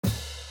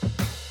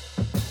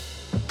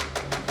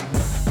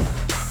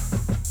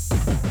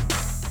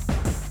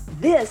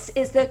This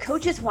is the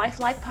Coach's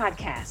Wife Life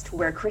podcast,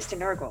 where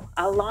Kristen Ergel,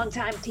 a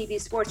longtime TV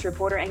sports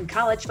reporter and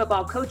college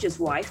football coach's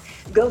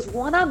wife, goes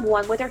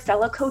one-on-one with her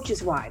fellow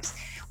coaches' wives.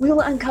 We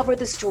will uncover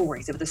the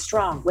stories of the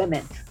strong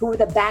women who are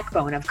the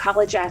backbone of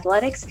college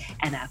athletics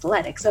and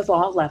athletics of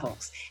all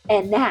levels.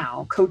 And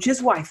now,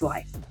 Coach's Wife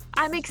Life.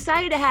 I'm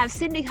excited to have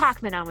Cindy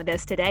Hockman on with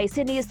us today.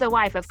 Cindy is the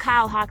wife of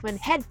Kyle Hockman,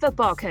 head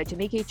football coach at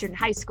McEachern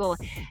High School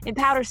in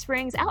Powder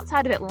Springs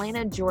outside of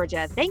Atlanta,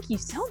 Georgia. Thank you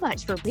so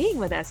much for being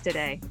with us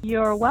today.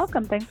 You're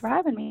welcome. Thanks for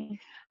having me.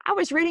 I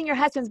was reading your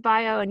husband's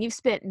bio, and you've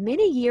spent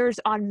many years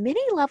on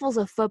many levels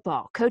of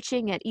football,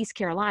 coaching at East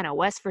Carolina,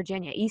 West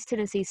Virginia, East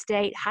Tennessee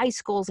State, high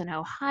schools in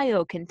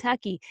Ohio,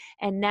 Kentucky,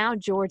 and now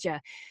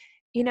Georgia.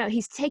 You know,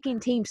 he's taking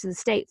teams to the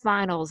state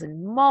finals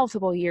and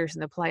multiple years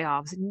in the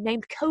playoffs,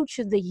 named Coach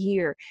of the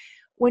Year.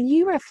 When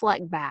you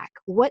reflect back,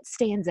 what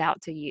stands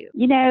out to you?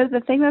 You know,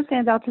 the thing that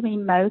stands out to me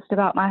most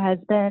about my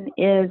husband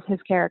is his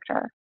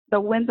character. The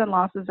wins and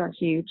losses are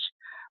huge,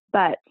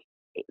 but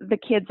the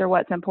kids are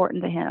what's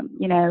important to him.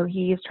 You know,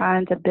 he's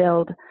trying to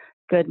build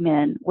good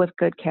men with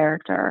good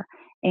character.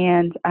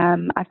 And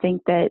I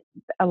think that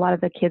a lot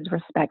of the kids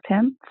respect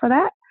him for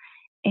that.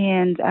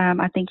 And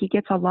I think he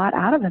gets a lot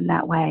out of them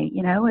that way.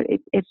 You know,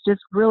 it's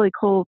just really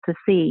cool to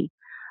see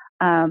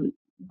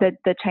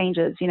the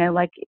changes, you know,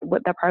 like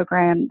what the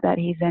program that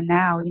he's in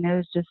now, you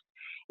know,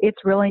 it's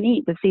really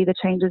neat to see the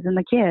changes in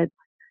the kids,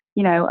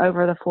 you know,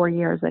 over the 4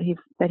 years that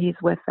he's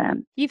with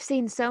them. You've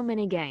seen so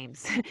many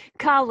games,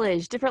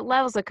 college, different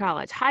levels of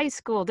college, high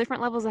school,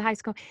 different levels of high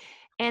school.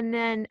 And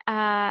then,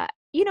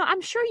 you know,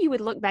 I'm sure you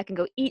would look back and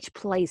go, each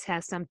place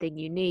has something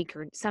unique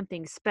or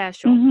something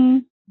special. Mm-hmm.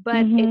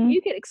 But if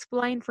you could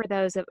explain for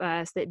those of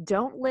us that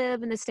don't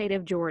live in the state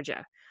of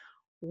Georgia,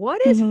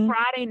 what is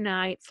Friday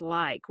nights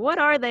like? What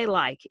are they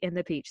like in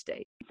the Peach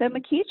State? So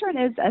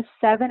McEachern is a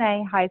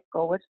 7A high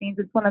school, which means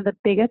it's one of the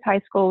biggest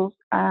high schools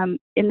in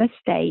the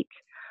state.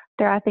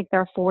 I think there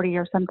are 40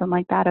 or something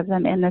like that of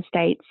them in the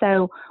state.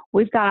 So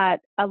we've got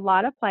a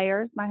lot of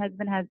players. My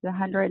husband has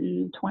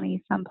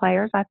 120 some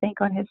players, I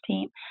think, on his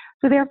team.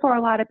 So therefore,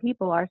 a lot of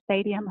people. Our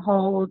stadium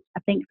holds,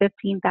 I think,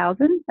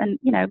 15,000. And,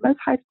 you know, most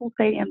high school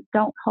stadiums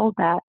don't hold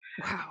that.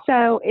 Wow.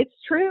 So it's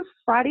true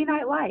Friday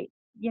Night Lights.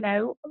 You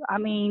know, I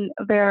mean,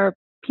 there are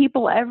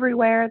people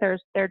everywhere.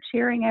 They're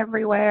cheering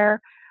everywhere.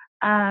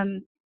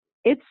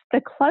 It's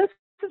the closest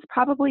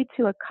probably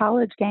to a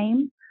college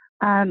game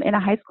in a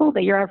high school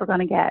that you're ever going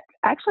to get.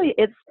 Actually,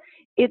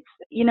 it's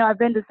you know, I've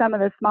been to some of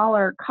the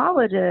smaller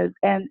colleges,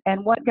 and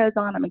what goes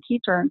on at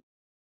McEachern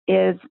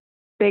is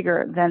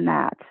bigger than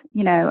that.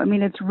 You know, I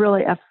mean, it's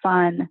really a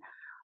fun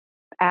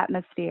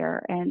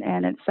atmosphere,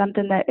 and it's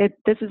something that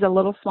this is a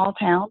little small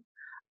town,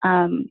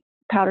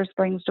 Powder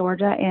Springs,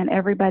 Georgia, and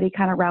everybody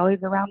kind of rallies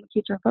around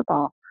McEachern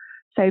football.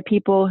 So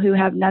people who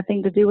have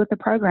nothing to do with the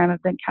program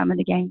have been coming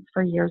to games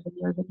for years and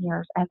years and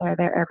years, and they're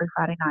there every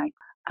Friday night.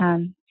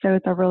 So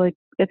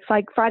it's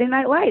like Friday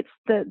Night Lights,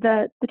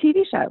 the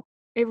TV show.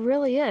 It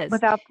really is.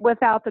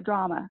 Without the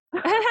drama.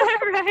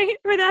 Right,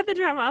 without the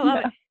drama. I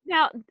love it.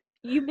 Now,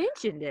 you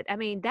mentioned it. I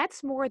mean,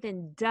 that's more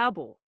than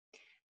double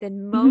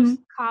than most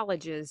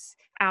colleges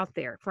out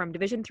there, from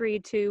Division III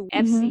to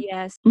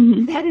FCS.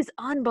 That is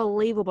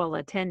unbelievable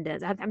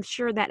attendance. I'm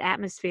sure that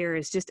atmosphere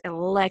is just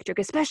electric,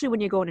 especially when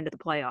you're going into the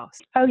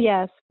playoffs. Oh,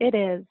 yes, it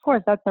is. Of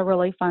course, that's a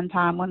really fun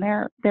time when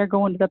they're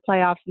going to the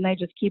playoffs and they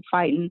just keep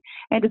fighting.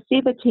 And to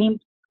see the teams,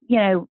 you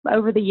know,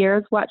 over the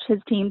years, watch his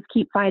teams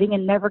keep fighting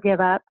and never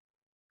give up,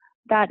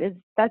 that's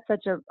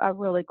such a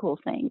really cool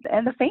thing.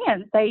 And the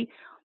fans, they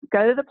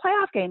go to the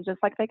playoff games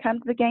just like they come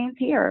to the games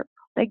here.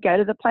 They go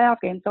to the playoff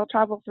games. They'll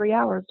travel 3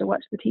 hours to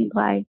watch the team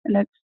play.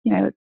 And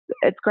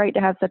it's great to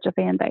have such a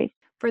fan base.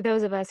 For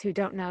those of us who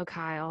don't know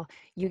Kyle,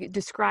 you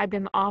described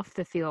him off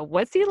the field.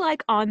 What's he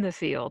like on the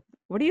field?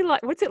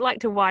 What's it like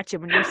to watch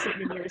him when you're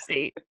sitting in your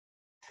seat?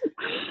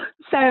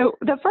 So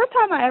the first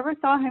time I ever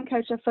saw him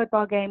coach a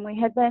football game, we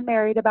had been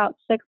married about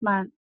 6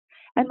 months.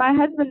 And my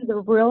husband's a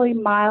really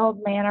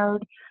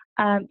mild-mannered,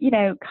 you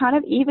know, kind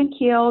of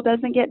even-keeled,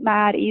 doesn't get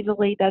mad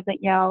easily,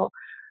 doesn't yell.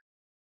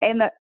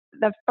 And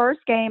the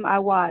first game I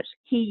watched,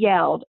 he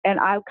yelled, and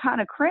I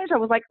kind of cringed. I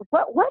was like,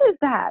 what is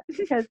that?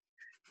 Because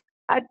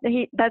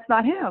that's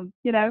not him,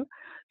 you know.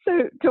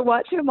 So to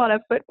watch him on a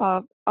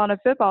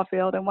football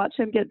field and watch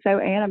him get so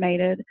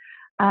animated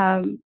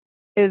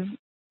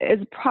is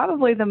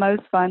probably the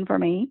most fun for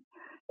me.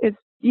 It's,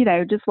 you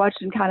know, just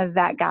watching kind of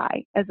that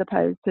guy as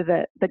opposed to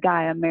the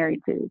guy I'm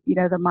married to, you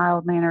know, the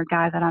mild-mannered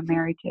guy that I'm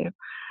married to.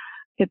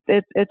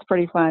 It's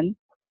pretty fun.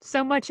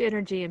 So much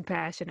energy and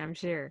passion, I'm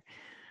sure.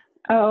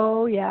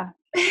 Oh, yeah.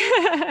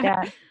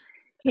 Yeah.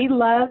 He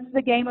loves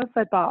the game of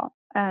football.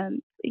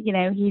 You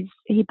know,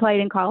 he played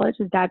in college.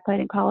 His dad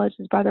played in college.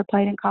 His brother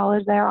played in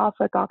college. They're all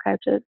football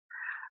coaches.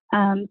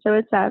 So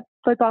it's a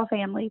football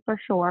family for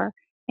sure.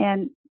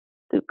 And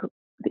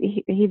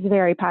he's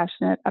very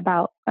passionate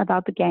about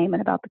the game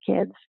and about the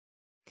kids.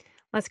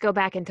 Let's go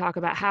back and talk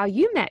about how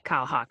you met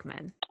Kyle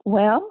Hockman.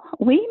 Well,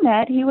 we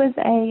met. He was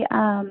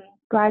a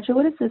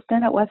graduate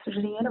assistant at West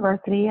Virginia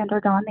University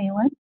under Don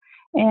Nehlen.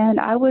 And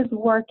I was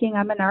working,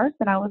 I'm a nurse,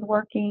 and I was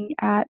working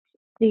at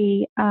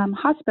the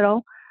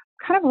hospital,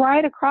 kind of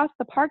right across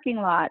the parking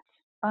lot.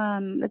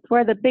 It's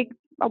where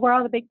where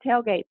all the big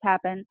tailgates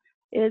happen,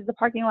 is the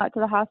parking lot to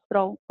the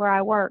hospital where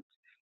I worked.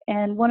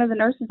 And one of the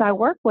nurses I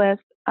work with,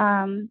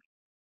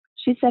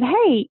 she said,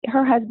 hey,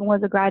 her husband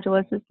was a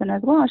graduate assistant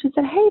as well. She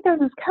said, hey, there's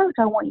this coach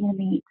I want you to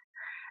meet.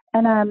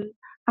 And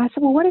I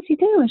said, well, what does he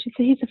do? And she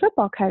said, he's a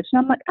football coach.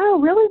 And I'm like, oh,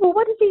 really? Well,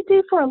 what does he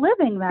do for a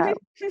living, though?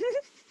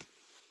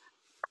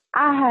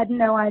 I had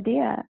no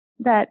idea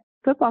that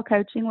football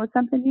coaching was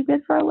something you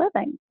did for a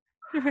living.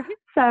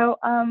 So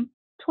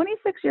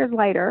 26 years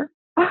later,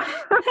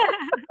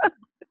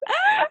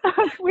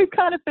 we've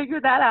kind of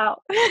figured that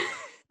out.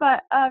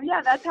 But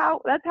yeah, that's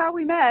how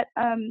we met.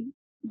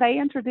 They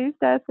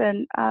introduced us,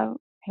 and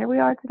here we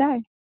are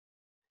today.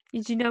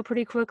 Did you know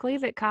pretty quickly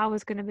that Kyle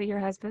was going to be your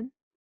husband?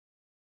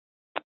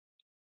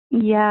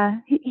 Yeah,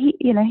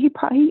 he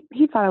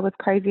thought I was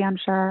crazy, I'm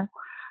sure.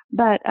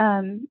 But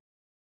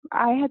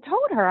I had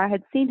told her I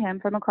had seen him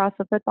from across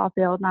the football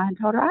field, and I had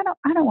told her I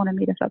don't want to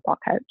meet a football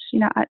coach.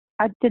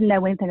 I didn't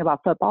know anything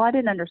about football. I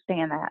didn't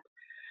understand that.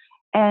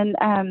 And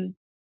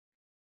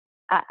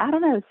I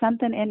don't know,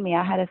 something in me,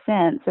 I had a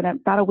sense. And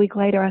about a week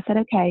later, I said,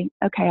 okay,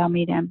 I'll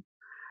meet him.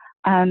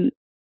 And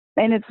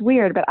it's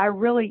weird, but I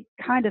really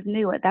kind of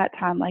knew at that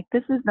time, like,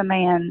 this is the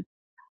man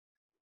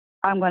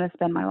I'm going to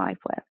spend my life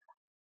with.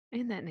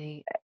 Isn't that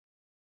neat?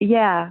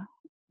 Yeah.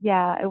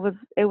 It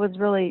was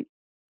really,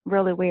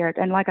 really weird.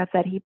 And like I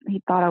said, he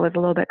thought I was a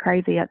little bit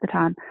crazy at the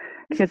time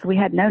because we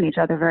hadn't known each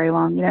other very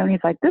long, and he's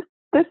like,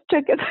 this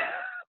chick is.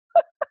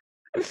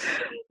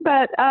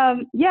 But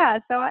yeah,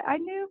 so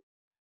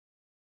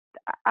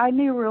I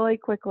knew really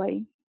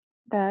quickly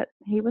that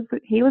he was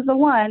the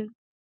one,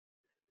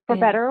 for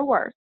better or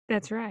worse.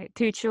 That's right.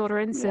 2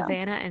 children,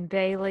 Savannah and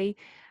Bailey.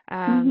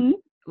 Mm-hmm.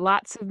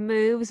 Lots of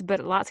moves, but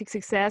lots of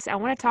success. I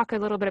want to talk a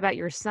little bit about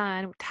your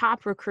son,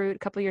 top recruit a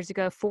couple of years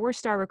ago,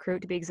 4-star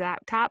recruit to be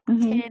exact, top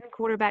 10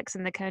 quarterbacks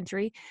in the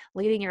country,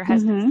 leading your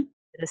husband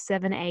to the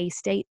 7A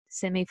state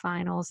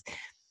semifinals.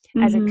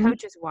 As a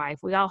coach's wife,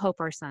 we all hope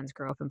our sons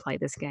grow up and play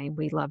this game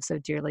we love so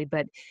dearly,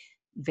 but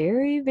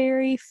very,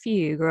 very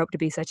few grow up to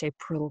be such a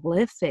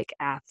prolific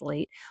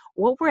athlete.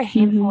 What were a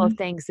handful of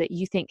things that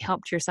you think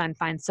helped your son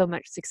find so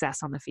much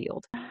success on the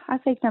field? I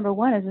think number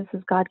one is this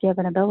is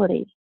God-given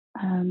ability.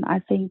 I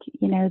think,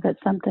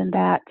 that's something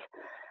that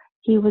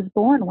he was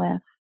born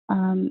with.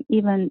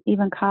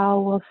 Even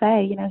Kyle will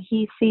say,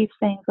 he sees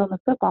things on the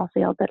football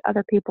field that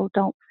other people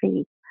don't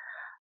see.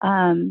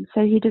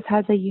 So he just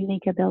has a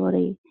unique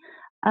ability.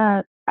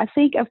 I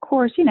think, of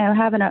course,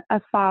 having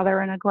a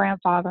father and a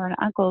grandfather and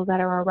uncles that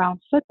are around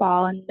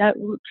football and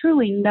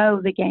truly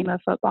know the game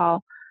of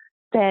football,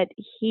 that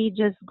he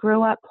just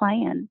grew up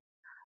playing.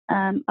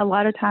 A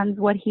lot of times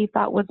what he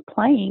thought was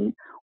playing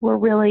were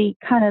really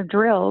kind of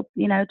drills,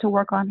 to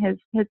work on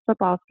his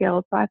football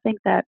skills. So I think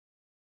that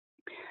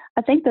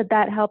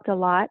helped a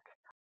lot.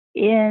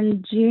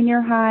 In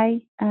junior high,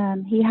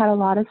 he had a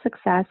lot of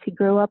success. He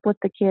grew up with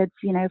the kids,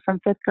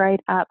 from 5th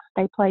grade up.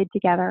 They played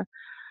together,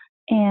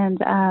 and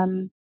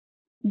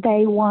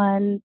they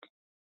won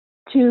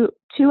two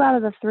out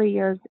of the 3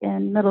 years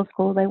in middle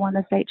school. They won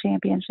the state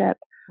championship.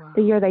 Wow.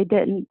 The year they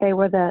didn't, they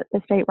were the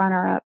state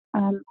runner-up.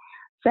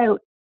 So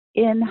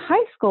in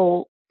high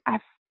school, I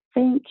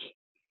think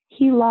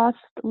he lost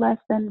less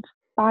than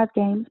 5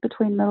 games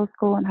between middle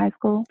school and high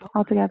school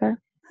altogether.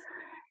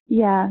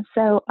 Yeah.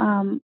 So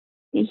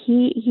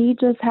he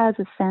just has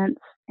a sense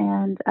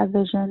and a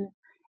vision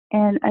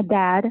and a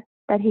dad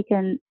that he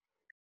can,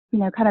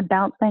 kind of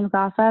bounce things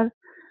off of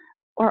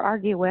or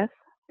argue with,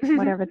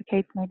 whatever the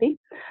case may be.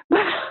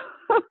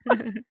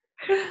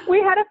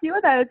 We had a few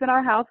of those in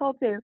our household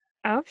too.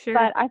 Oh, sure.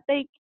 But I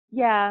think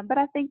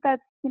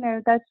that's,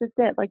 that's just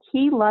it. Like,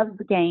 he loves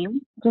the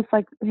game, just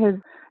like his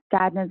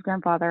dad and his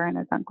grandfather and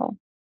his uncle.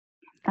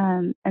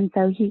 And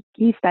so he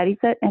studies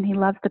it and he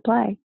loves to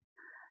play.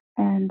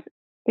 And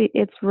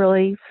it's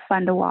really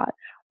fun to watch.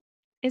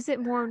 Is it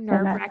more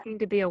nerve-wracking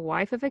to be a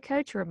wife of a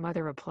coach or a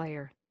mother of a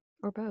player,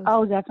 or both?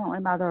 Oh, definitely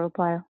mother of a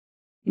player.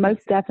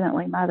 Most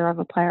definitely mother of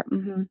a player.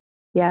 Mm-hmm.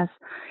 Yes.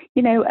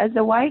 As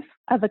a wife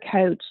of a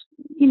coach,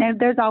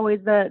 there's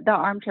always the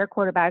armchair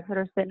quarterbacks that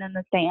are sitting in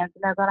the stands,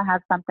 and they're going to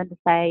have something to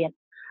say. And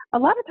a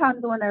lot of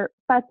times when they're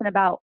fussing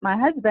about my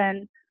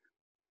husband,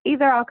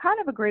 either I'll kind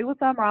of agree with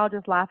them or I'll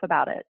just laugh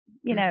about it,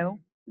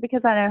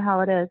 because I know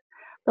how it is.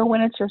 But when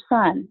it's your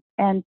son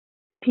and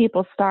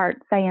people start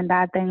saying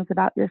bad things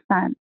about your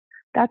son,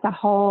 that's a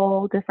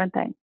whole different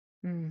thing.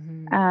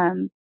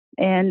 And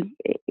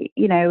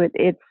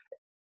it's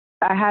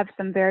I have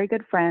some very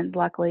good friends.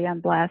 Luckily,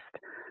 I'm blessed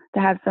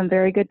to have some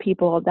very good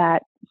people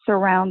that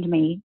surrounded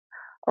me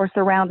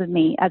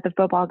at the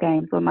football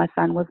games when my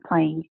son was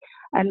playing,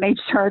 and made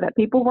sure that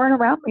people weren't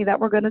around me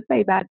that were going to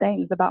say bad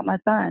things about my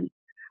son.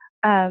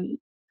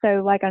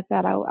 So like I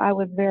said, I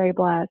was very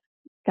blessed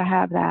to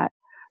have that.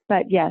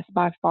 But yes,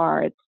 by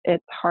far,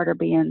 it's harder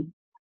being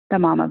the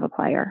mom of a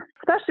player,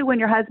 especially when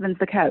your husband's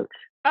the coach.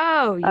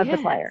 Oh, of the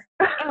player.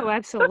 Oh,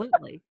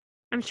 absolutely.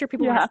 I'm sure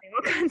people want to Yeah. say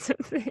all kinds of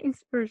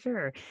things for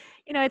sure.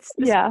 It's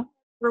this Yeah.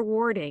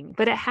 rewarding,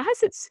 but it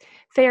has its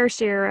fair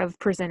share of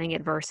presenting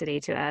adversity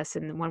to us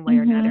in one way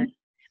or another. Mhm.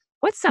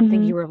 What's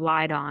something Mhm. you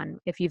relied on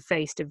if you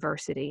faced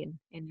adversity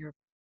in your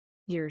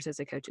years as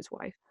a coach's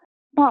wife?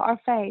 Well, our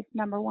faith,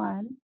 number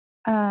one.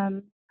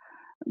 Um,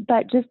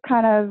 but just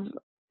kind of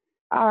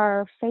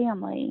our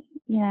family,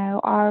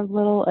 our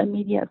little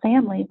immediate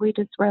family. We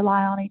just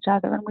rely on each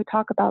other and we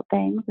talk about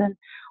things and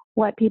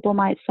what people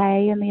might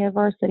say and the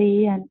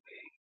adversity and,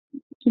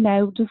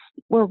 just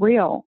we're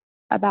real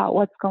about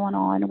what's going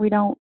on. We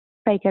don't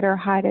fake it or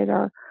hide it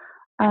or,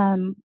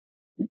 um,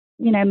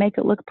 make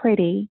it look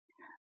pretty.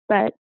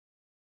 But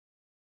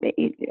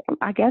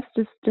I guess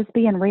just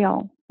being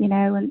real,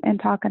 and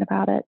talking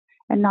about it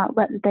and not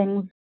letting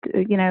things,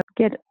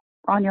 get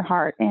on your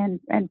heart and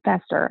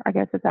fester. I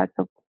guess if that's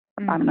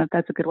I don't Mhm. know if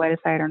that's a good way to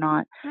say it or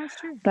not. That's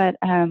true. But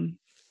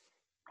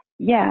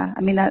yeah,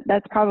 I mean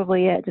that's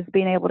probably it. Just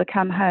being able to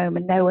come home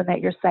and knowing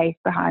that you're safe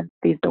behind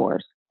these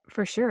doors.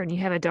 For sure. And you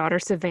have a daughter,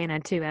 Savannah,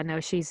 too. I know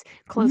she's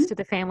close Hmm. to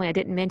the family. I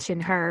didn't mention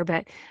her,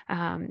 but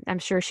I'm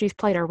sure she's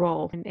played a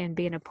role in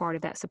being a part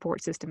of that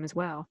support system as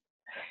well.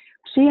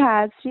 She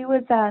has. She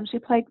was. She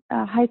played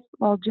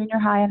junior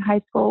high and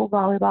high school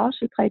volleyball.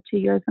 She played 2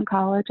 years in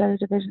college at a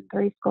Division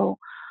III school.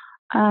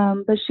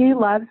 But she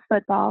loves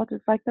football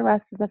just like the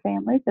rest of the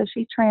family. So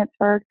she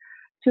transferred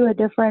to a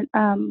different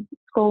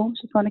school.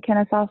 She's going to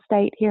Kennesaw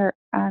State here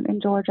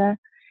in Georgia,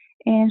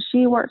 and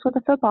she works with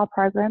a football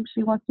program.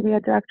 She wants to be a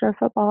director of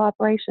football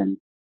operations.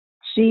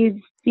 She's,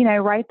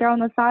 right there on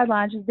the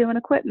sidelines. She's doing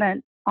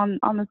equipment on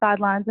the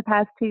sidelines the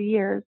past 2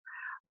 years.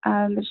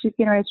 But she's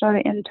getting ready to start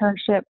an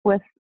internship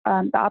with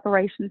the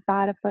operations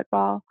side of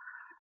football.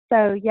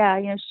 So yeah,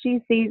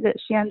 she sees it,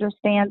 she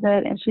understands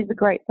it, and she's a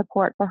great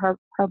support for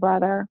her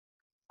brother,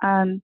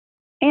 um,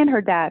 and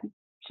her dad.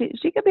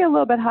 She could be a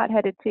little bit hot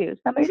headed too.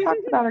 Somebody talks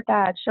about her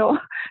dad, she'll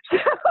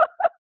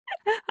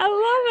I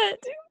love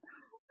it.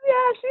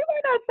 yeah, she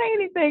might not say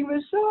anything,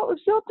 but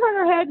she'll turn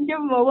her head and give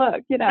him a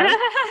look.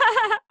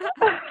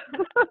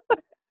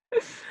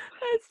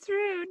 That's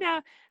true.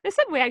 Now, this is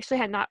something we actually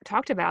had not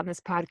talked about in this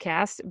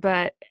podcast,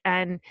 but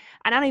and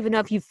I don't even know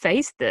if you've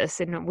faced this,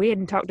 and we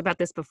hadn't talked about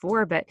this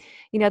before, but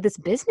this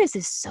business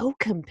is so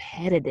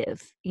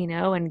competitive,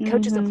 and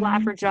coaches apply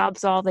Mhm. for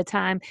jobs all the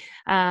time,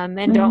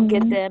 and don't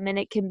get Mhm. them, and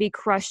it can be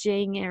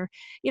crushing, or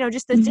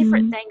just the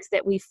different Mhm. things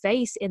that we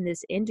face in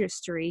this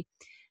industry.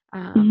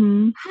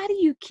 Mhm. How do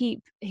you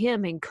keep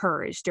him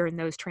encouraged during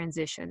those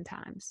transition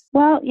times?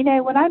 Well,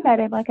 when I met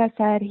him, like I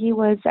said, he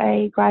was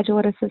a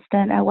graduate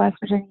assistant at West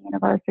Virginia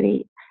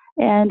University,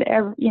 and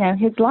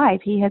his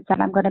life he had said,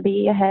 "I'm going to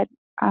be a head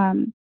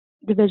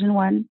Division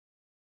I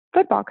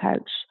football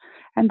coach,"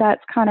 and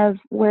that's kind of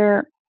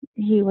where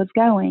he was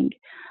going.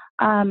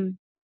 Um,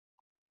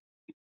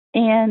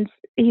 and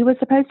he was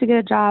supposed to get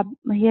a job.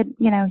 He had,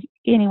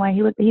 anyway,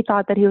 he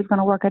thought that he was going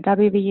to work at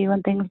WVU,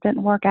 and things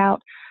didn't work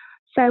out.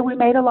 So we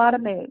made a lot of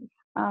moves.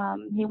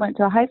 He went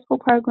to a high school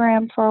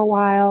program for a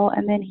while,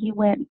 and then he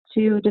went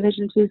to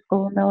Division II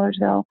school in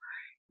Millersville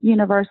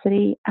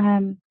University,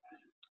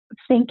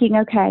 thinking,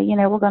 okay,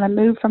 we're going to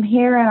move from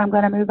here, and I'm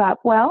going to move up.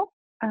 Well,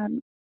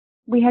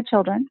 we had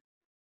children,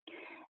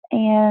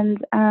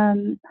 and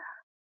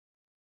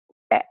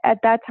at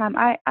that time,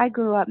 I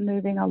grew up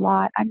moving a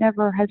lot. I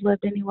never had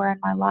lived anywhere in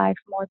my life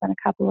more than a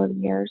couple of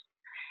years.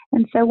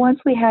 And so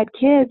once we had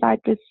kids, I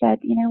just said,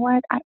 you know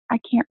what, I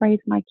can't raise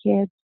my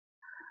kids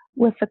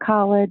with the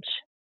college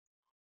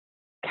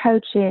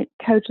coaches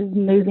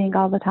moving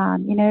all the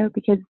time,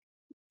 because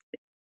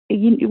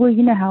you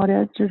know how it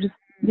is.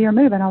 You're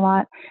moving a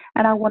lot,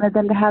 and I wanted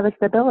them to have a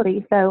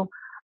stability. So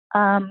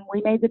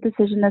we made the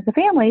decision as a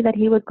family that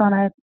he was going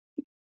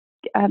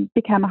to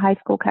become a high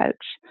school coach,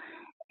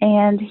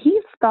 and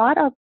he's thought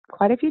of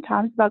quite a few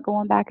times about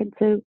going back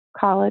into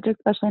college,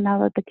 especially now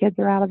that the kids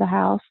are out of the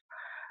house.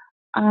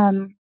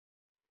 Um,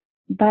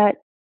 but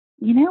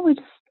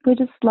we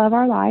just love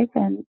our life,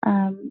 and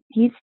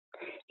he's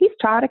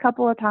tried a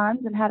couple of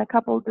times and had a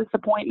couple of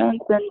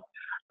disappointments and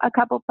a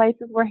couple of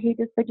places where he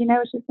just said,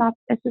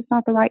 it's just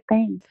not the right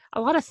thing.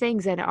 A lot of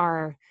things in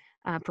our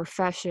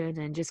profession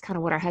and just kind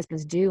of what our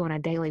husbands do on a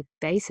daily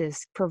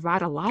basis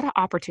provide a lot of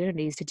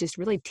opportunities to just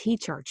really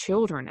teach our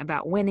children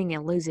about winning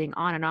and losing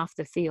on and off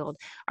the field.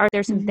 Are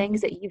there some things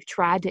Hmm. that you've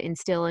tried to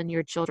instill in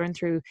your children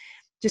through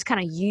just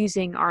kind of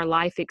using our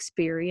life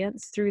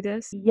experience through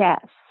this? Yes.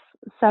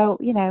 So,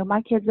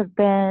 my kids have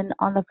been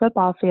on the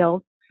football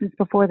field since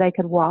before they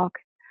could walk.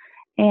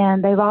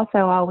 And they've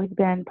also always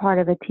been part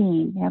of a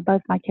team.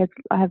 Both my kids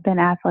have been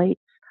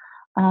athletes.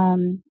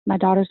 My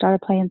daughter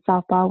started playing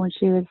softball when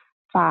she was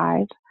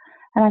 5.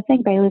 And I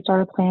think Bailey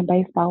started playing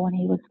baseball when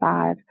he was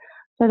 5.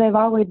 So they've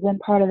always been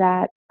part of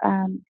that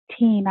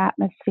team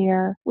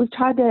atmosphere. We've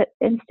tried to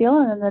instill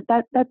in them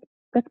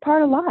that's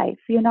part of life.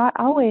 You're not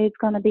always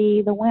going to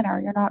be the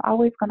winner. You're not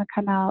always going to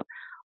come out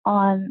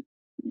on,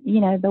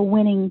 the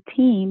winning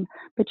team,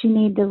 but you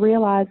need to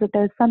realize that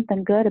there's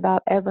something good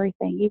about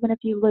everything. Even if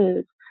you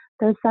lose,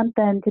 there's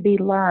something to be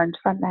learned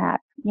from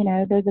that.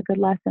 There's a good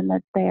lesson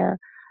that's there.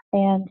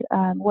 And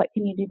what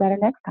can you do better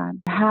next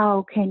time?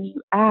 How can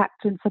you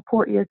act and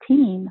support your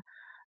team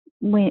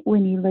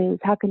when you lose?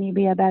 How can you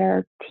be a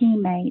better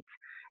teammate?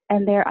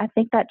 And I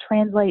think that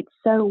translates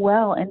so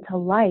well into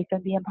life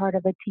and being part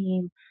of a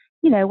team.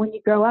 When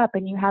you grow up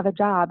and you have a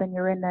job and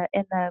you're in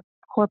the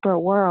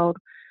corporate world,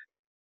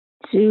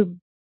 to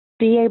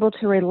be able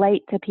to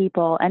relate to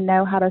people and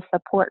know how to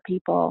support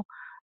people,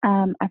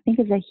 I think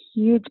is a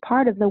huge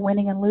part of the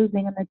winning and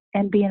losing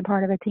and being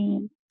part of a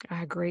team.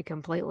 I agree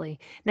completely.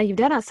 Now, you've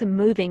done some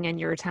moving in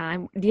your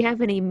time. Do you have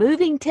any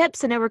moving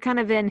tips? I know we're kind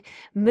of in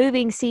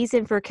moving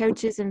season for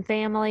coaches and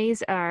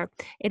families.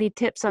 Any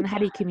tips on how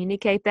do you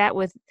communicate that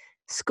with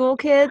school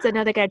kids? I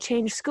know they got to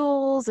change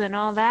schools and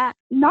all that.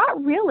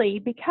 Not really,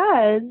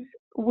 because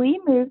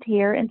we moved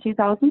here in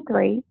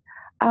 2003.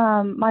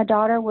 My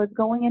daughter was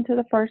going into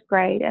the first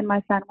grade and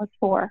my son was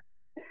 4.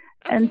 Okay.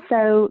 And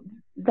so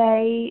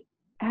they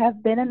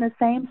have been in the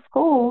same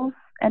schools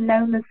and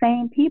known the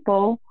same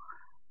people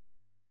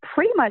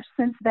pretty much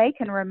since they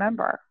can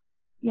remember.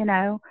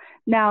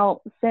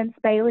 Now, since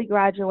Bailey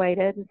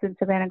graduated and since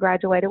Savannah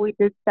graduated, we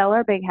did sell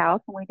our big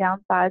house and we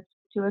downsized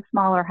to a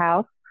smaller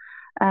house.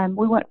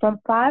 We went from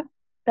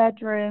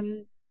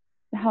 5-bedroom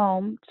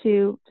home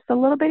to just a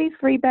little bitty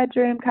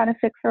 3-bedroom kind of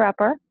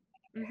fixer-upper.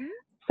 Mm-hmm.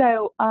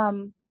 So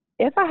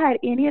if I had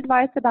any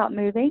advice about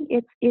moving,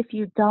 it's if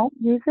you don't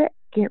use it,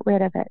 get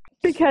rid of it,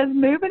 because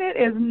moving it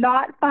is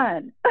not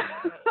fun.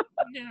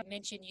 You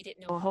mentioned you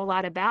didn't know a whole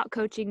lot about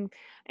coaching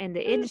and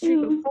the industry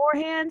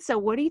beforehand. So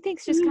what do you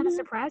think's just kind of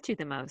surprised you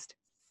the most?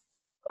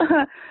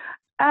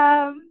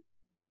 How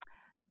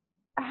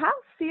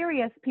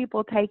serious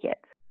people take it.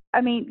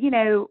 I mean,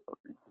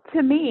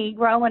 to me,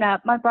 growing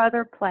up, my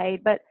brother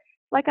played, but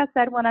like I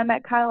said, when I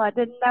met Kyle, I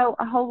didn't know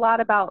a whole lot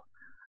about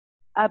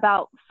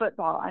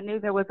football. I knew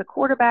there was a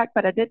quarterback,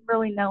 but I didn't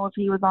really know if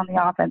he was on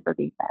the offense or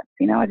defense.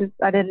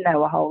 I didn't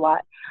know a whole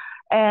lot.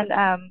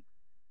 And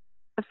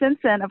since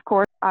then, of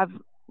course, I've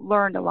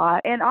learned a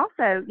lot. And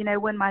also,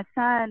 when my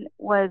son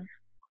was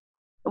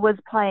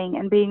playing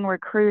and being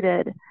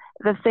recruited,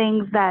 the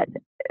things that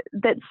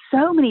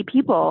so many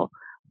people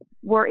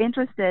were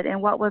interested in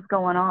what was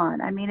going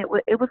on. I mean, it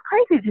was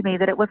crazy to me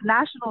that it was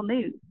national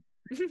news.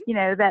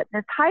 That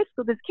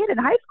this kid in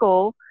high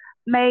school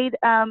made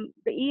the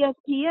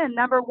ESPN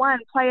 #1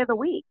 play of the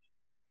week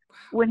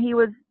when he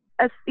was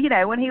a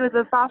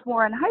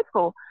sophomore in high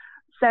school.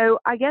 So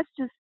I guess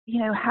just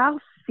how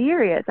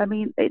serious. I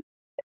mean,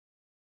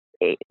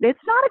 it's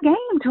not a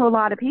game to a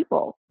lot of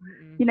people.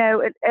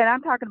 Mm-hmm. And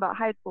I'm talking about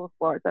high school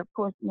sports. Of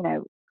course,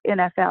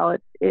 NFL.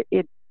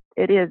 It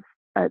is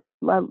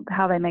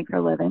how they make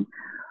their living,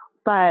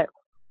 but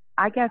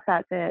I guess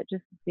that's it.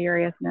 Just the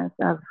seriousness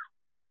of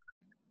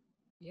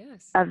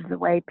the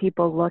way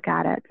people look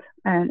at it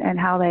and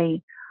how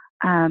they,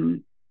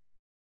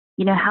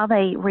 how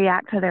they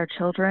react to their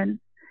children,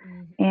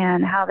 mm-hmm.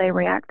 and how they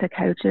react to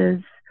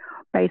coaches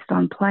based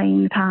on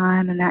playing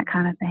time and that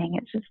kind of thing.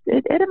 It's just,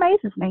 it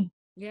amazes me.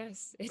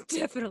 Yes, it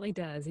definitely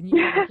does. And you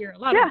probably hear a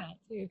lot of that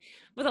too.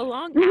 With the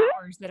long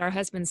hours that our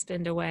husbands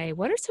spend away,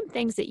 what are some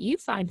things that you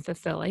find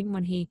fulfilling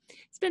when he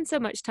spends so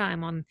much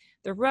time on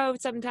the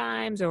road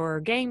sometimes, or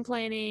game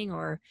planning,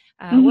 or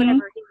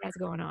whatever he has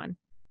going on?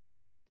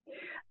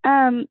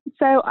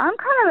 So I'm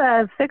kind of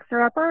a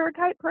fixer-upper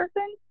type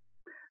person.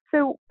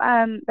 So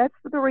that's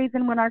the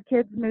reason when our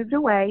kids moved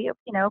away,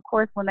 of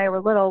course, when they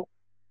were little,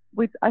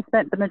 I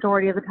spent the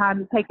majority of the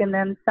time taking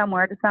them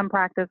somewhere to some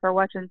practice or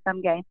watching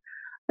some game.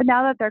 But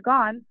now that they're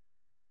gone,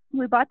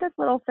 we bought this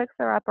little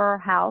fixer-upper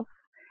house,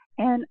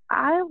 and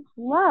I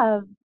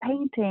love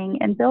painting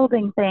and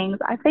building things.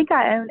 I think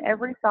I own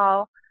every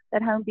saw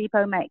that Home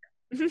Depot makes.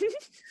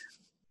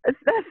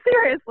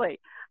 Seriously.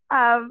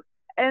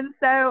 And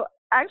so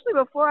actually,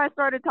 before I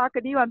started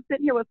talking to you, I'm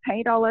sitting here with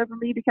paint all over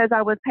me because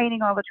I was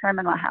painting all the trim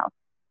in my house.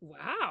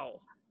 Wow.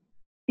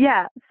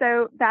 Yeah,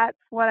 so that's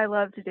what I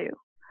love to do,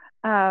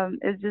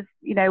 is just,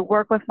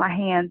 work with my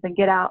hands and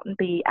get out and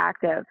be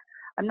active.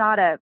 I'm not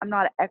an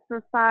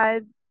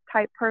exercise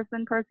type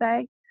person per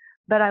se,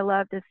 but I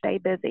love to stay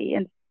busy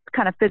and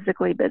kind of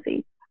physically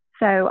busy.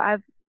 So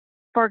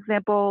for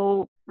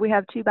example, we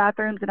have 2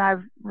 bathrooms and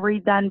I've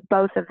redone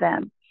both of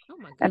them. Oh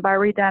my goodness. And by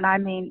redone, I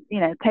mean,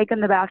 taken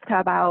the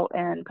bathtub out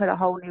and put a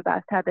whole new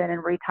bathtub in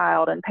and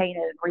retiled and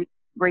painted and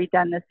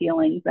redone the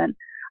ceilings. And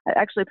I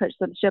actually put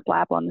some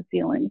shiplap on the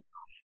ceilings.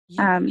 You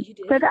did?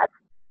 So that's,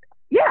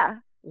 yeah.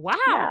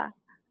 Wow.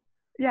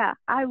 Yeah.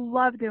 I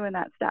love doing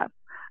that stuff.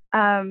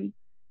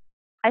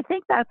 I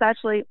think that's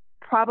actually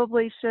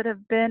probably should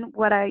have been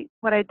what I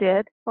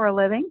did for a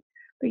living.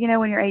 But,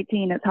 when you're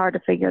 18, it's hard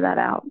to figure that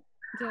out.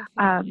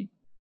 Definitely.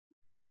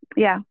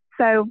 Yeah.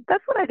 So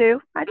that's what I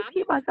do. I just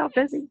keep myself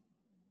busy.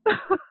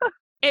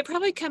 It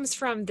probably comes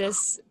from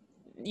this.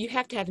 You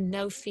have to have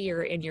no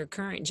fear in your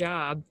current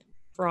job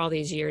for all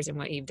these years and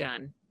what you've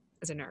done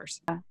as a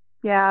nurse.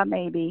 Yeah,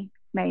 maybe.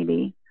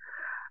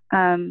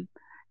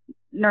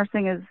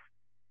 Nursing is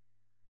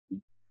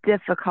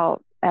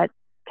difficult at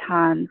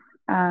times.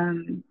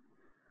 And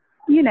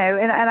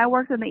I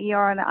worked in the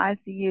ER and the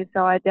ICU,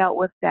 so I dealt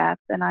with death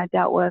and I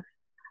dealt with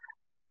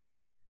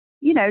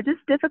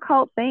just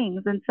difficult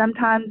things. And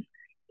sometimes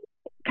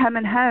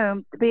coming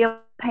home to be able to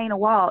paint a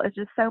wall is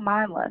just so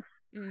mindless.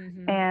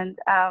 Mm-hmm. And,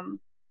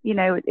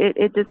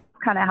 it just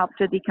kind of helps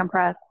to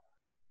decompress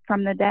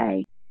from the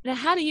day. Now,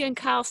 how do you and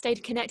Kyle stay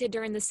connected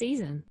during the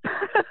season?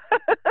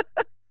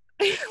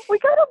 We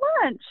go to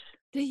lunch.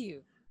 Do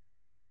you?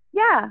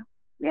 Yeah,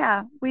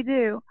 we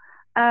do.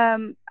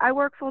 I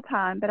work full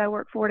time, but I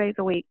work 4 days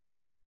a week.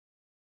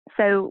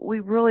 So we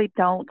really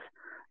don't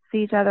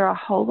see each other a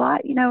whole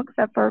lot,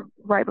 except for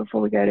right before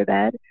we go to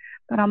bed.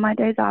 But on my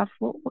days off,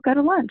 we'll go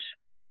to lunch.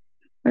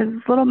 There's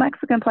this little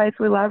Mexican place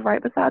we love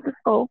right beside the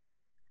school,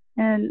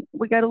 and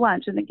we go to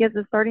lunch, and it gives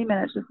us 30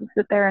 minutes just to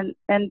sit there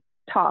and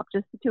talk,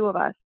 just the two of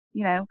us,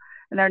 and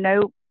there are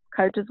no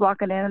coaches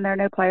walking in, and there are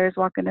no players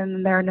walking in,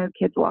 and there are no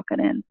kids walking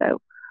in. So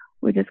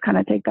we just kind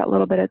of take that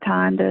little bit of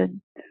time to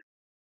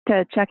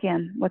check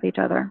in with each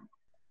other.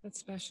 That's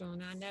special.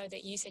 And I know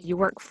that you said you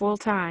work full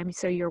time,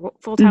 so you're a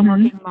full-time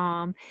working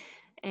mom,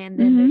 and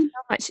then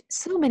there's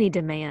so many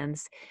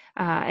demands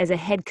as a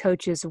head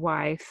coach's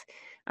wife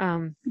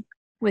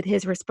with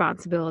his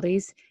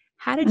responsibilities.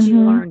 How did you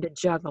learn to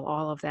juggle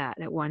all of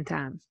that at one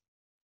time?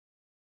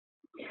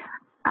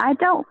 I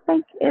don't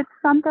think it's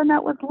something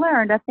that was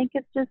learned. I think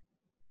it's just,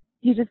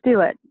 you just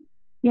do it,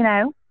 you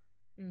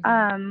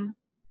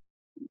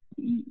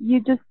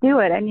just do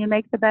it and you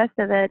make the best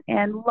of it.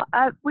 And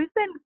we've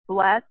been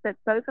blessed that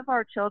both of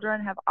our children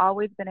have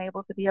always been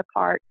able to be a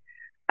part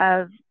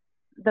of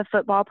the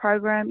football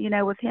program.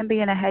 With him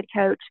being a head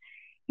coach,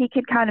 he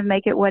could kind of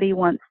make it what he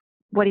wants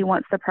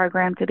the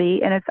program to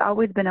be. And it's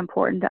always been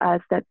important to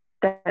us that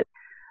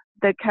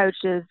the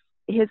coaches,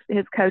 his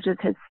coaches,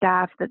 his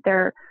staff,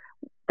 that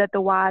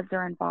the wives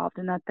are involved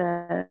and that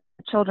the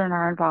children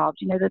are involved,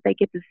 that they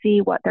get to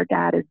see what their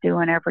dad is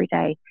doing every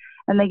day,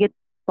 and they get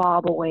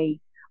ball boy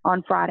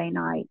on Friday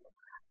night,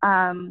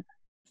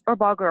 or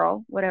ball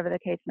girl, whatever the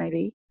case may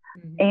be.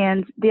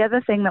 And the other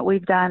thing that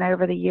we've done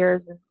over the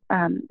years is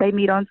they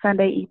meet on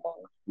Sunday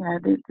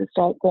evenings, to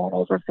start going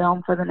over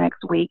film for the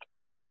next week.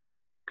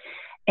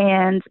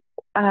 And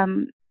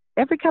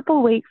every couple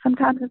of weeks,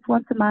 sometimes it's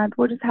once a month,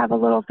 we'll just have a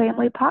little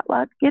family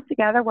potluck get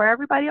together where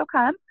everybody will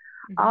come.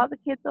 All the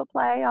kids will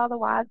play, all the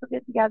wives will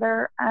get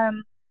together,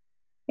 and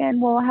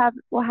we'll have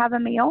a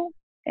meal,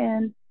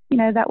 and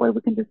that way we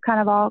can just kind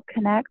of all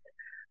connect,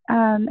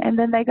 and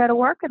then they go to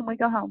work and we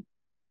go home.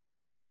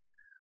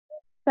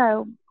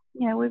 So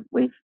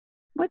we've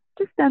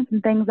just done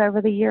some things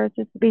over the years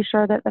just to be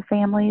sure that the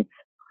families,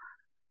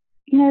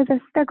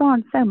 they're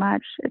gone so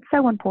much. It's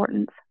so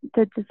important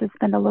to just to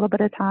spend a little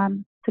bit of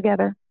time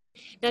together.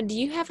 Now, do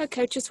you have a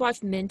coach's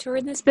wife mentor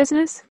in this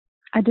business?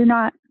 I do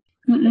not.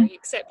 Are you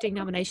accepting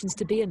nominations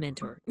to be a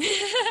mentor?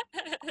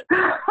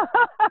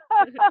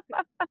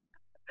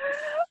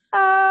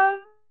 I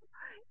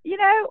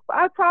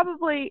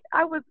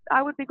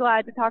would be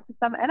glad to talk to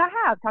some, and I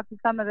have talked to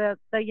some of the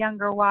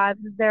younger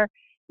wives. Their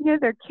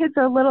kids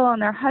are little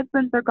and their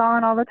husbands are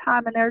gone all the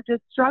time, and they're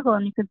just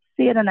struggling. You can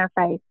see it in their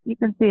face. You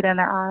can see it in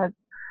their eyes.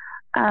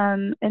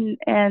 And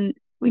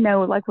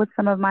like with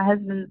some of my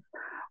husband's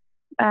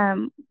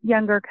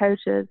younger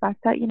coaches, I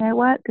thought,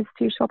 what, this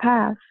too shall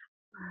pass.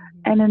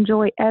 And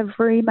enjoy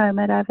every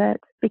moment of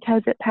it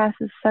because it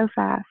passes so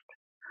fast.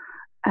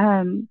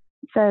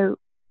 So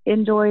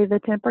enjoy the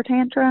temper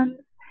tantrums,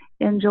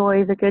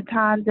 enjoy the good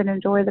times, and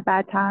enjoy the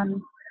bad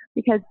times,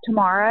 because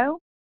tomorrow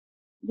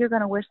you're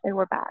going to wish they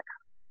were back.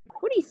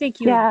 What do you think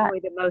you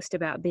enjoy the most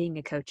about being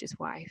a coach's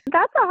wife?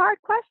 That's a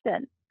hard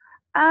question.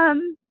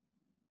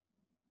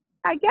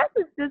 I guess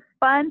it's just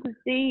fun to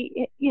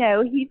see,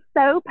 he's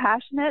so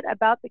passionate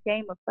about the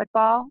game of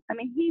football. I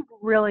mean, he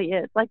really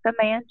is. Like, the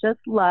man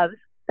just loves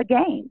the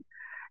game,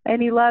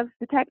 and he loves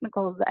the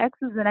technicals, the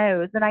X's and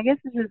O's. And I guess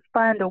it's just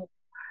fun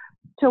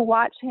to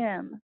watch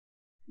him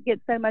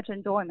get so much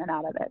enjoyment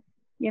out of it,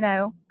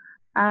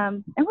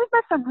 And we've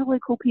met some really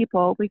cool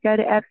people. We go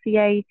to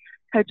FCA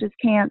coaches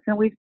camps, and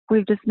we've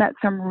just met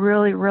some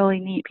really, really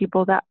neat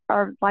people that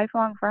are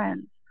lifelong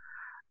friends.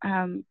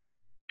 And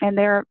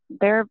they're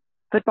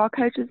football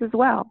coaches as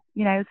well,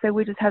 so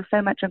we just have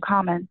so much in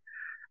common.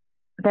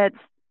 And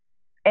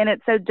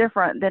it's so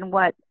different than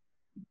what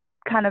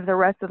kind of the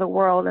rest of the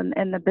world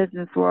and the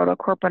business world or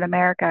corporate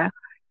America,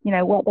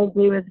 what they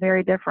do is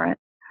very different.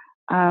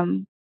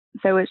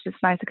 So it's just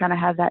nice to kind of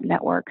have that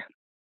network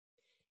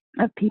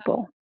of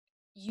people.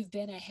 You've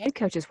been a head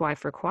coach's wife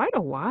for quite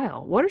a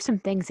while. What are some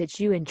things that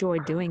you enjoy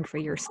doing for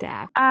your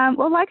staff?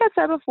 Well, like I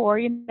said before,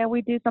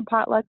 we do some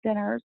potluck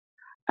dinners.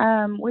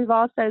 We've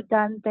also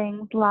done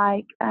things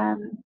like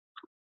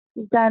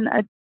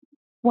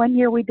one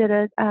year we did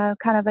a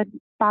kind of a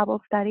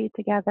Bible study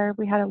together.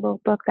 We had a little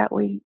book that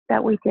we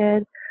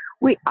did.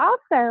 We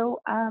also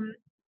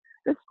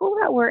the school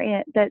that we're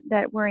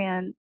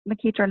in,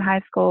 McEachern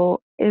High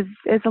School, is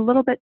a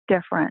little bit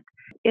different.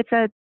 It's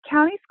a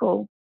county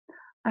school,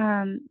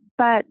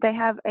 but they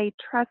have a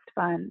trust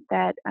fund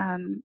that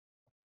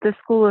the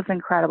school is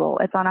incredible.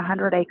 It's on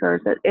 100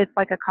 acres. It's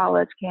like a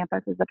college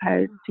campus as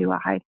opposed to a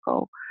high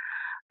school.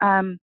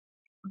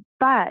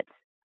 But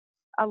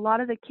a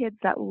lot of the kids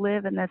that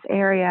live in this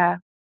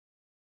area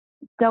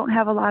don't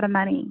have a lot of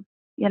money,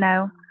 you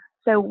know.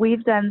 So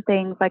we've done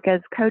things like,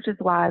 as coaches'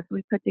 wives,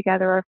 we put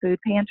together a food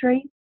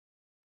pantry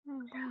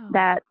Oh, wow.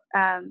 that,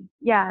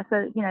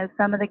 so, you know,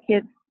 some of the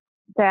kids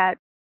that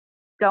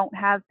don't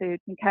have food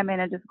can come in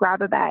and just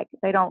grab a bag.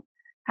 They don't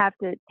have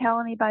to tell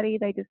anybody.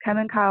 They just come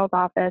in Kyle's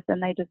office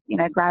and they just, you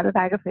know, grab a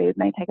bag of food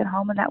and they take it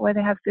home, and that way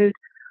they have food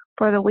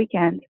for the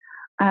weekend.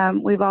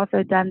 We've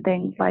also done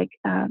things like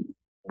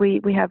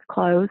we have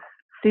clothes,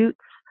 suits,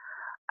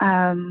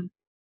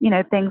 you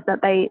know, things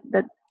that they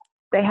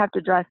have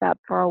to dress up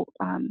for,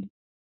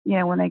 you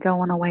know, when they go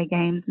on away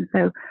games. And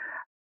so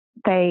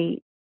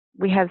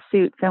we have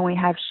suits and we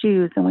have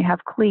shoes and we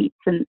have cleats,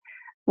 and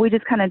we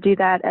just kind of do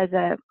that as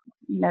a,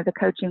 you know, the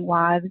coaching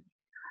wives.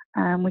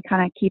 We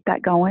kind of keep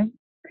that going.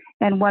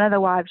 And one of the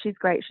wives, she's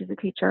great. She's a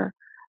teacher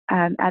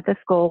at the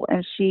school,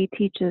 and she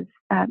teaches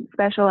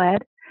special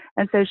ed.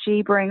 And so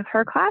she brings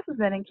her classes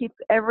in and keeps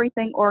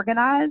everything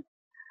organized.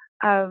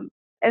 And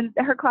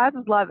her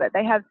classes love it.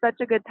 They have such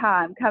a good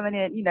time coming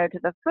in, you know, to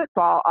the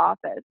football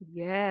office.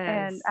 Yes.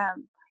 And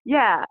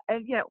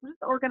and you know,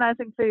 just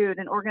organizing food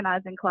and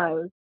organizing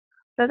clothes.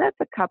 So that's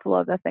a couple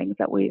of the things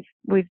that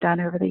we've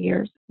done over the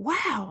years.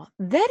 Wow,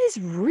 that is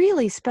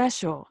really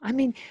special. I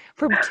mean,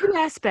 from two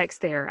aspects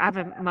there. I'm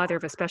a mother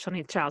of a special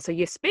needs child, so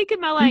you're speaking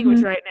my language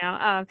Mhm. right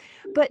now.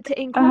 But to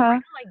Uh-huh.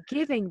 incorporate like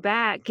giving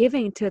back,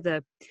 giving to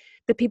the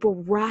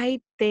people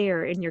right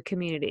there in your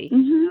community. You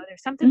Mhm. know,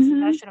 there's something Mhm.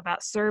 special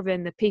about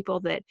serving the people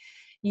that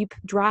you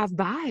drive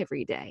by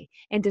every day,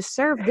 and to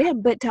serve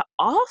them, but to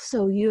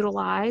also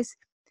utilize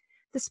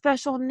the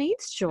special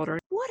needs children.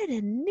 What a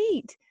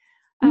neat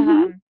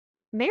Mhm. um,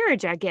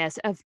 marriage, I guess,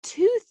 of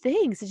two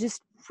things is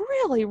just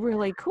really,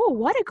 really cool.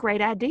 What a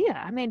great idea.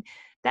 I mean,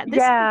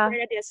 this is a Yeah.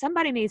 great idea.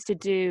 Somebody needs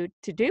to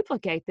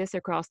duplicate this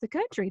across the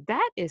country.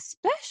 That is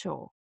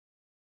special.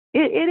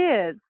 It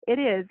is. It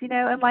is. You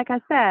know, and like I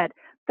said,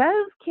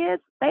 those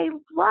kids, they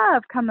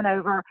love coming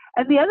over.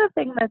 And the other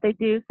thing that they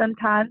do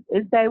sometimes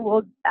is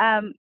they'll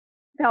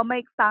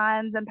make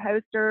signs and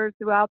posters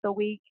throughout the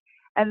week,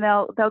 and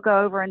they'll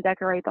go over and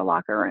decorate the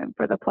locker room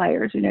for the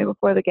players, you know,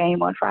 before the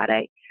game on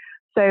Friday.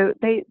 So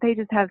they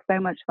just have so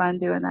much fun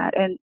doing that.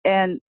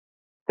 And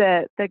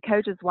the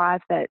coach's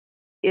wife that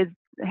is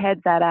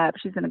heads that up,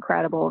 she's an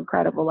incredible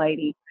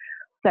lady.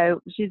 So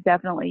she's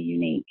definitely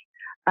unique.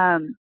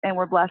 And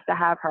we're blessed to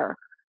have her.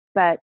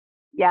 But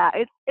yeah,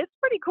 it's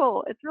pretty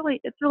cool. It's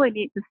really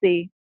neat to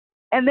see.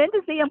 And then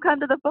to see them come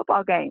to the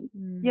football games,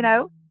 you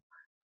know? Mm.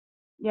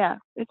 Yeah,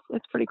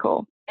 it's pretty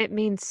cool. It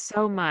means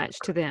so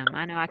much to them.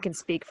 I know I can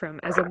speak from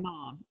as a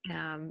mom.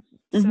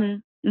 So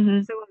Mhm.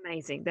 Mhm. so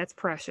amazing. That's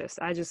precious.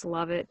 I just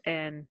love it,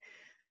 and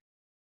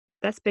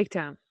that's big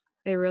time.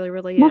 It really,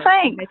 really Well, is. You're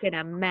thanks. making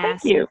a Thank you.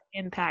 massive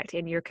impact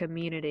in your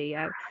community.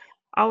 I've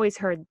always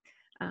heard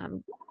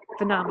um,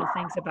 phenomenal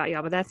things about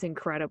y'all, but that's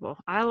incredible.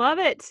 I love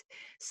it.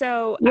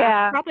 So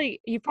Yeah.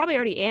 you've probably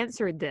already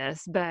answered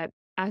this, but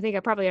I think I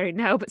probably already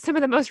know. But some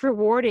of the most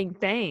rewarding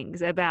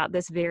things about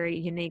this very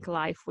unique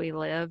life we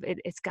live,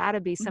 it's got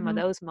to be some of Mhm.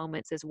 those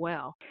moments as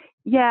well.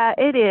 Yeah,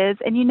 it is.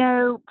 And you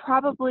know,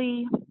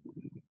 probably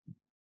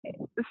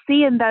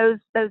seeing those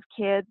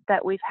kids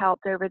that we've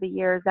helped over the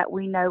years that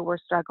we know were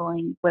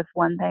struggling with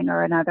one thing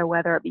or another,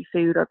 whether it be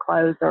food or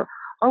clothes or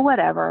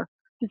whatever,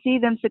 to see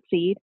them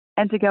succeed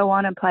and to go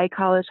on and play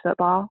college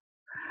football,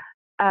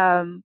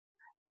 um,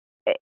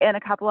 and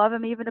a couple of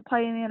them even to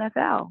play in the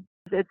NFL.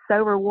 It's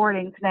so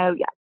rewarding to know,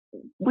 yeah,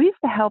 we used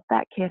to help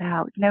that kid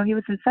out. You know, he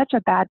was in such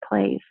a bad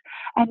place,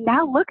 and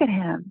now look at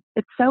him.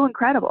 It's so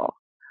incredible.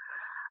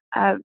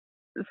 Uh,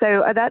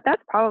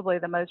 that's probably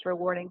the most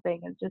rewarding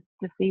thing, is just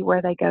to see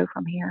where they go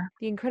from here.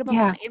 The incredible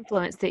amount Yeah. of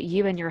influence that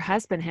you and your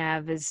husband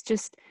have is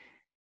just,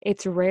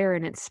 it's rare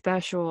and it's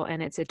special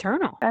and it's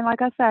eternal. And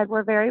like I said,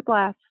 we're very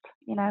blessed.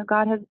 You know,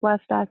 God has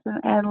blessed us,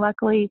 and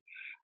luckily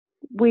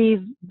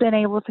we've been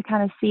able to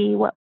kind of see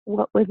what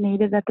was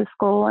needed at the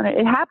school, and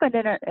it happened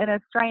in a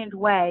strange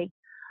way.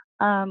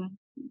 Um,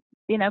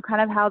 you know,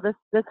 kind of how this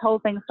whole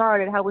thing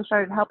started, how we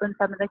started helping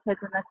some of the kids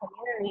in the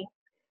community.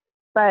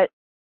 But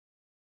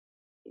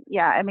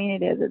yeah, I mean,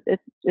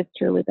 it's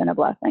truly been a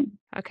blessing.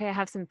 Okay, I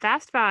have some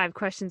fast five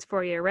questions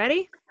for you.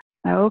 Ready?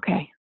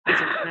 Okay.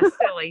 These are kind of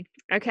silly.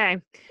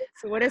 Okay.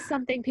 So, what is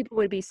something people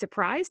would be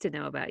surprised to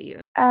know about you?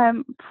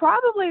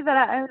 Probably that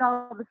I own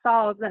all the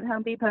saws that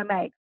Home Depot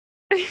makes.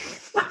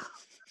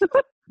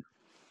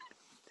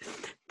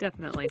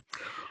 Definitely.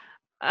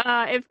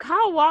 If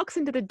Kyle walks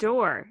into the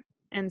door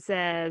and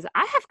says,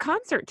 I have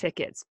concert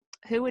tickets,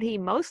 who would he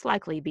most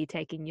likely be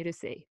taking you to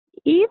see?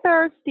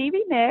 Either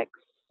Stevie Nicks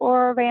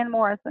or Van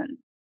Morrison.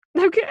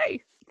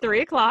 Okay.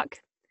 3:00.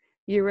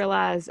 You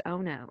realize,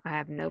 oh no, I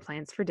have no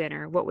plans for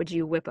dinner. What would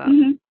you whip up?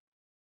 Mm-hmm.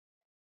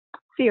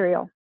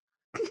 Cereal.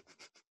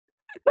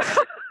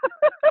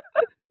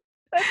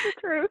 That's the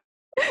truth.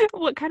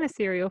 What kind of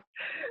cereal?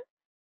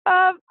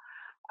 Um,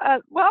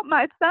 well,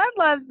 my son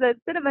loves the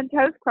Cinnamon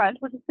Toast Crunch,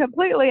 which is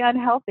completely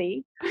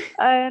unhealthy,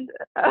 and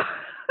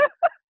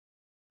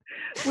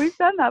we've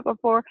done that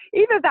before.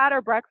 Either that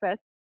or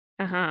breakfast.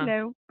 You Uh-huh.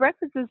 know,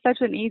 breakfast is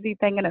such an easy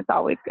thing, and it's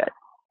always good.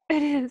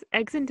 It is.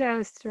 Eggs and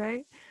toast,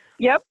 right?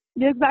 Yep,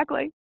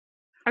 exactly.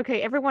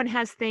 Okay, everyone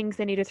has things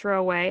they need to throw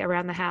away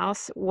around the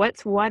house.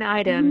 What's one hmm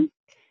item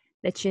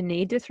that you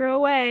need to throw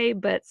away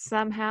but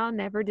somehow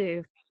never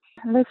do?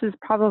 This is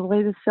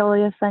probably the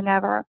silliest thing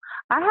ever.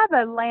 I have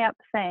a lamp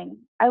thing.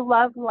 I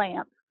love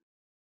lamps.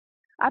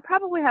 I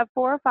probably have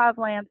 4 or 5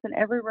 lamps in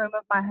every room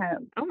of my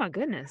home. Oh my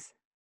goodness.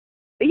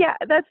 Yeah,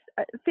 that's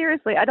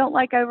seriously. I don't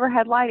like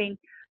overhead lighting,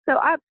 so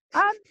I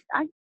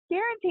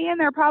guarantee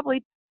there are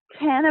probably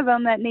 10 of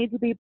them that need to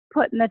be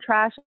put in the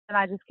trash, and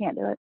I just can't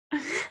do it.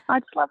 I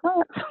just love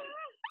lamps.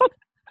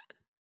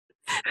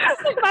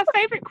 That's like my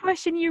favorite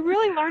question. You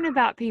really learn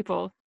about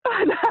people.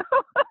 I know.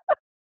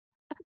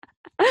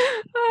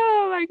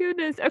 Oh my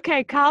goodness.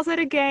 Okay, Kyle's at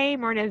a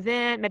game or an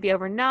event, maybe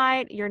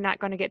overnight. You're not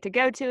going to get to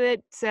go to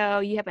it. So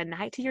you have a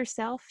night to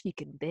yourself. You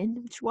can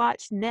binge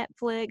watch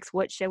Netflix.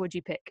 What show would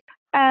you pick?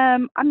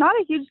 I'm not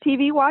a huge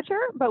TV watcher,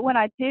 but when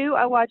I do,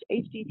 I watch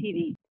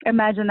HGTV.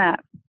 Imagine that.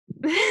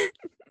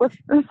 So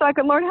I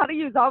can learn how to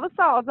use all the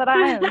saws that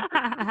I own.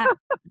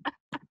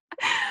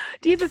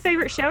 Do you have a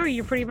favorite show, or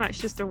you pretty much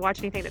just to watch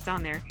anything that's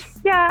on there?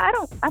 Yeah,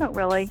 I don't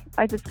really.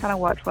 I just kind of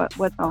watch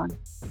what's on.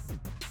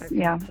 Okay,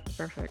 Yeah. that's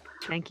perfect.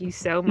 Thank you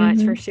so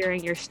much for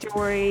sharing your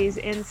stories,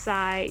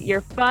 insight,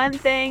 your fun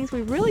things.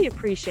 We really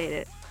appreciate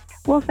it.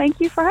 Well, thank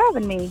you for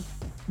having me.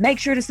 Make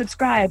sure to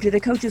subscribe to the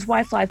Coach's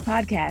Wife Life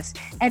podcast.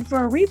 And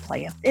for a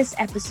replay of this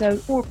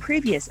episode or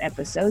previous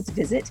episodes,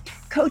 visit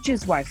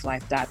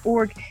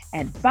coacheswifelife.org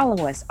and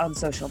follow us on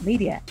social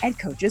media at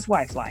Coach's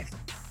Wife Life.